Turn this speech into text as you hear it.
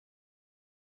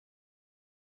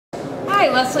Hi,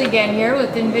 Leslie again here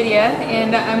with NVIDIA,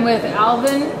 and I'm with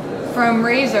Alvin from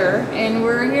Razer, and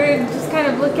we're here to just kind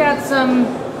of look at some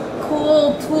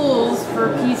cool tools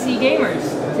for PC gamers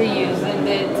to use and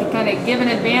to kind of give an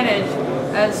advantage.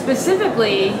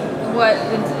 Specifically, what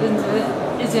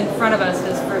is in front of us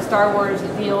is for Star Wars: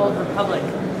 The Old Republic.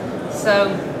 So,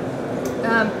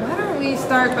 why don't we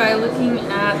start by looking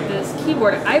at this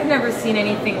keyboard? I've never seen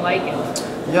anything like it.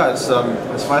 Yeah, it's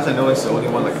as far as I know, it's the only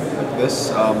one like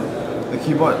this. The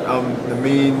keyboard, the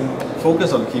main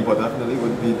focus on the keyboard definitely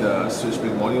would be the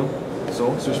switchblade module.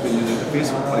 So switchblade user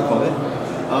interface, what I call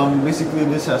it. Basically,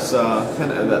 this has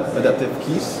 10 adaptive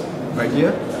keys right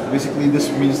here. Basically, this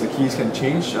means the keys can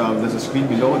change. There's a screen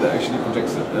below that actually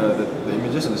projects the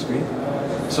images on the screen.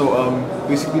 So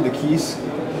basically, the keys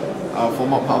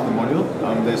form out part of the module.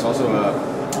 There's also a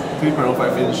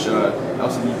 3.05-inch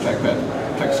LCD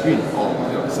track screen,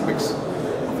 or it's a mix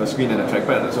of a screen and a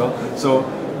trackpad as well. So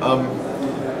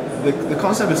the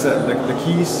concept is that the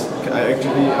keys can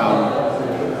actually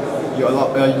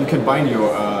you can bind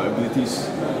your abilities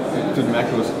to the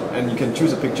macros, and you can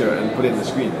choose a picture and put it in the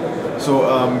screen. So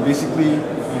basically,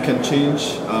 you can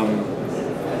change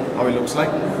how it looks like.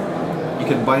 You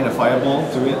can bind a fireball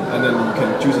to it, and then you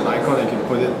can choose an icon and you can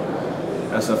put it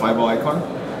as a fireball icon.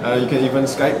 You can even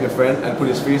Skype your friend and put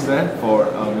his face there for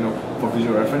for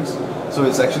visual reference. So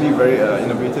it's actually very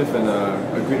innovative and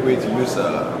a great way to use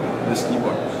this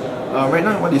keyboard. Right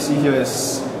now, what you see here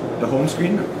is the home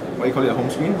screen. What you call it a home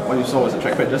screen. What you saw was a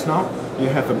trackpad just now. You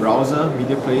have a browser,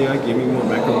 media player, gaming mode,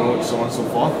 macro mode, so on and so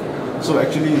forth. So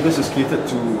actually, this is catered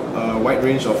to a wide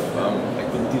range of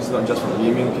activities, not just for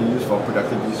gaming. You can use for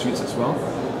productivity suites as well.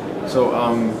 So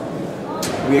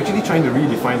we're actually trying to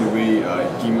redefine the way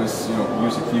gamers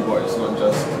use a keyboard. It's not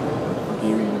just for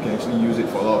gaming. You can actually use it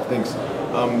for a lot of things.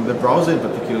 The browser in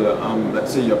particular,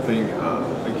 let's say you're playing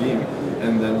a game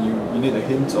and then you need a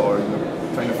hint, or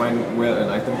you're trying to find where an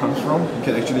item comes from, you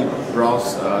can actually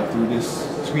browse through this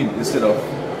screen instead of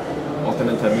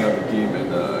alternate tabbing out the game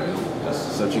and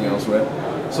just searching elsewhere.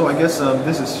 So I guess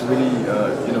this is really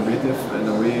innovative, and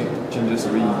the way it changes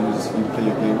the way you play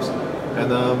your games.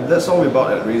 And that's all we're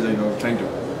about at Razer, trying to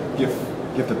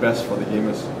give the best for the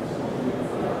gamers.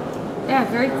 Yeah,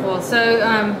 very cool.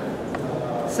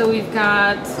 So we've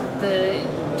got the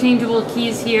changeable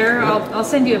keys here. Yeah. I'll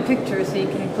send you a picture so you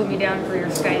can put me down for your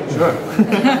Skype. Sure.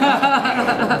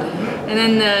 And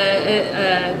then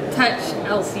the touch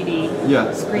LCD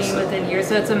screen within here.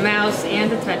 So it's a mouse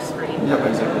and a touch screen. Yeah,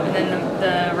 exactly. And then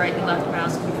the right and left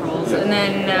mouse controls. Yeah. And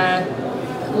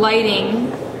then lighting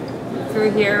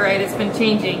through here, right? It's been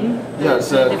changing. Yeah,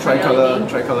 it's a tricolor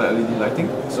LED lighting.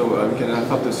 So we can have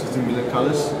up to 16 million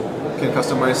colors. You can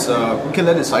customize. You can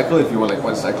let it cycle if you want, like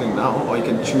what's cycling now, or you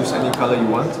can choose any color you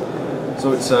want.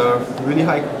 So it's a really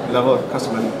high level of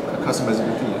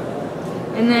customizability.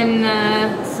 And then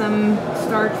some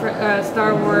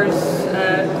Star Wars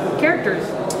characters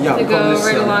to go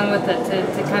right along with it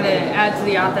to kind of add to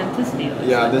the authenticity of it.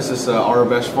 Yeah, this is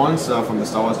Arabesh fonts from the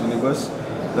Star Wars universe.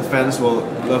 The fans will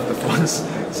love the fonts.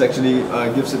 It actually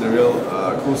gives it a real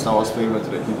cool Star Wars flavor to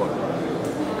the keyboard.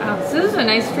 Wow, so this is a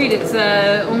nice treat. It's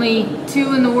only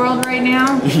 2 in the world right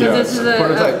now. So yeah, this is a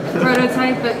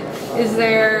prototype. But is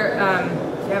there,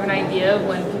 do you have an idea of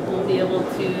when people will be able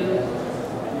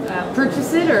to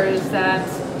purchase it, or is that?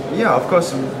 Yeah, of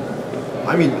course.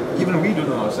 I mean, even we don't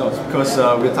know ourselves, because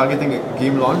we're targeting a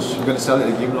game launch. We're going to sell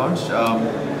it at game launch.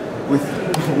 We've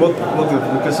worked with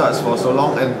LucasArts for so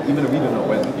long, and even we don't know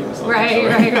when the game is launching.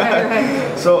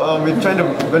 Right. So we're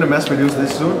going to mass produce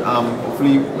this soon.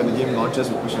 Hopefully, when the game launches,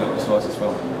 we're pushing out the stores as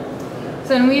well.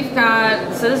 So and we've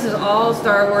got, so this is all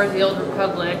Star Wars: The Old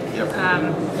Republic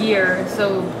gear.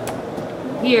 So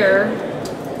here,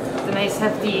 the nice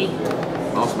hefty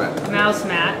mouse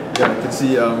mat. Yeah, you can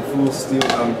see full steel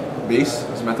base.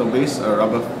 It's metal base,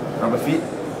 rubber feet.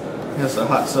 It has a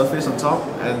hard surface on top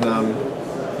and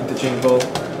interchangeable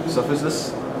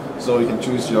surfaces. So you can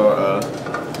choose your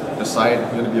side. If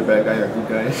you want to be a bad guy or a good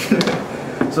guy.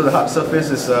 So the hard surface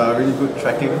is really good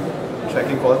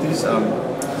tracking qualities.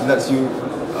 It lets you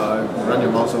run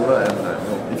your mouse over,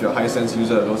 and if you're a high sense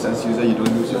user or low sense user, you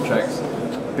don't lose your tracks.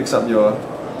 Picks up your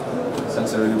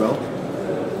sensor really well.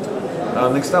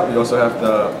 Next up, we also have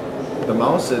the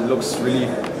mouse. It looks really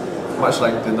much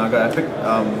like the Naga Epic.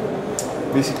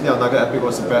 Basically, our Naga Epic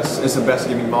was it's the best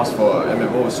gaming mouse for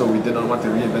MMO, so we did not want to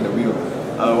reinvent the wheel.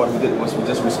 What we did was we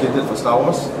just reskinned it for Star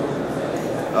Wars.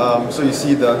 So you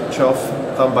see the 12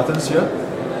 thumb buttons here.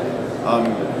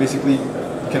 Basically,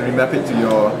 you can remap it to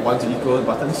your 1 to equal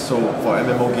buttons. So for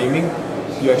MMO gaming,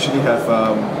 you actually have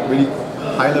really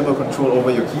high-level control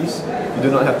over your keys. You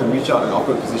do not have to reach out in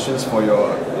awkward positions for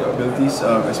your abilities,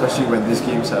 especially when these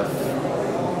games have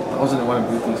 1001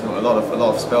 abilities, a lot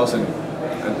of spells and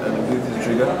abilities to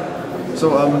trigger.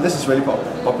 So this is really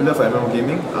popular for MMO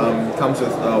gaming. It comes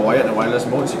with wired and wireless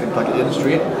modes. You can plug it in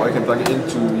straight, or you can plug it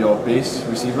into your base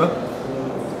receiver.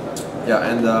 Yeah,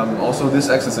 and also this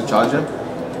acts as a charger.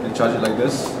 You can charge it like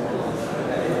this.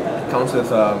 It comes with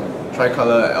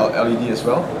tricolor LED as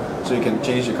well, so you can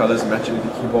change the colors and match it with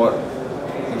the keyboard,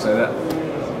 things like that.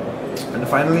 And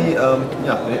finally,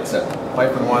 yeah, the headset,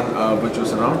 5.1 virtual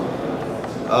surround.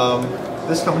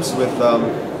 This comes with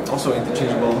also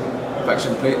interchangeable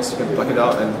faction plates. You can plug it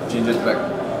out and change it back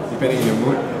depending on your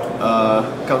mood.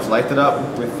 It comes lighted up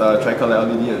with tricolor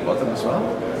LED at the bottom as well.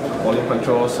 Volume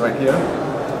controls right here.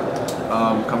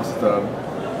 Comes with the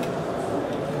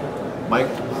mic.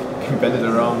 You can bend it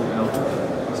around, you know.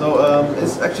 So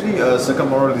it's actually a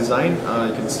circumaural design.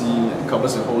 You can see it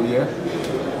covers the whole ear.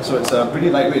 So it's pretty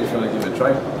lightweight if you want to give it a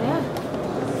try. Yeah.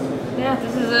 Yeah,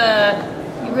 this is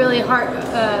you really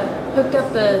hooked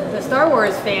up the Star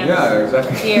Wars fans. Yeah,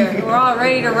 exactly. Here, we're all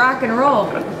ready to rock and roll.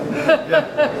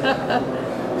 Yeah.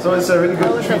 So it's a really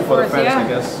good treat for the fans, yeah. I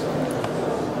guess.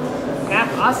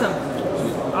 Yeah, awesome.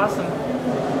 Awesome.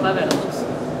 Love it. It's just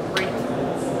great.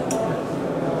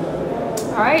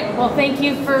 Alright, well thank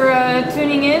you for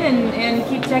tuning in and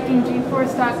keep checking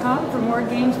GeForce.com for more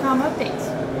Gamescom updates.